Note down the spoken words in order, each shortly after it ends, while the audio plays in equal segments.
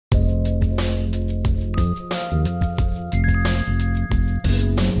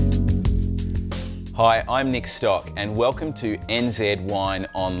Hi, I'm Nick Stock and welcome to NZ Wine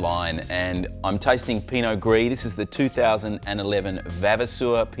Online, and I'm tasting Pinot Gris. This is the 2011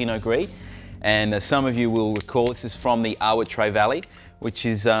 Vavasour Pinot Gris, and some of you will recall this is from the Arbitre Valley, which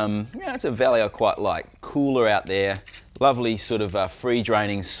is it's a valley I quite like. Cooler out there, lovely sort of free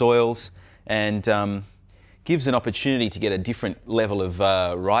draining soils, and gives an opportunity to get a different level of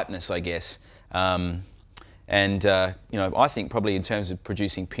ripeness, I guess. You know, I think probably in terms of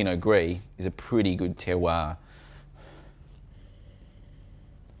producing Pinot Gris is a pretty good terroir.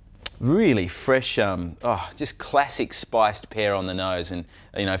 Really fresh, just classic spiced pear on the nose. And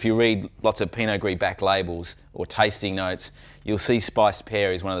you know, if you read lots of Pinot Gris back labels or tasting notes, you'll see spiced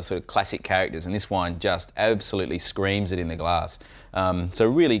pear is one of the sort of classic characters, and this wine just absolutely screams it in the glass. So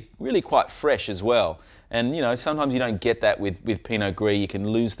really quite fresh as well. And you know, sometimes you don't get that with Pinot Gris. You can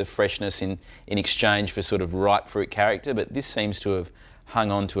lose the freshness in exchange for sort of ripe fruit character, but this seems to have hung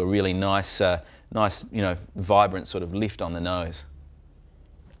on to a really nice, you know, vibrant sort of lift on the nose.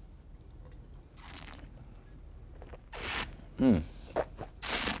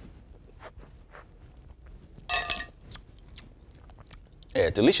 Yeah,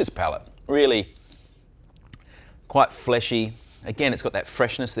 delicious palate. Really quite fleshy. Again, it's got that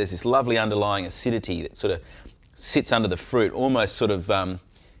freshness. There's this lovely underlying acidity that sort of sits under the fruit, almost sort of,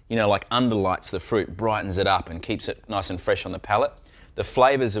 you know, like underlights the fruit, brightens it up and keeps it nice and fresh on the palate. The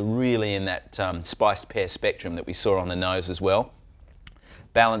flavours are really in that spiced pear spectrum that we saw on the nose as well.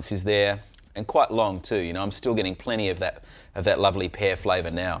 Balance is there, and quite long too. You know, I'm still getting plenty of that lovely pear flavour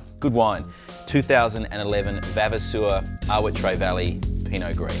now. Good wine. 2011 Vavasour Arbitre Valley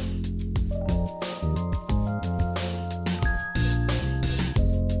Pinot Gris.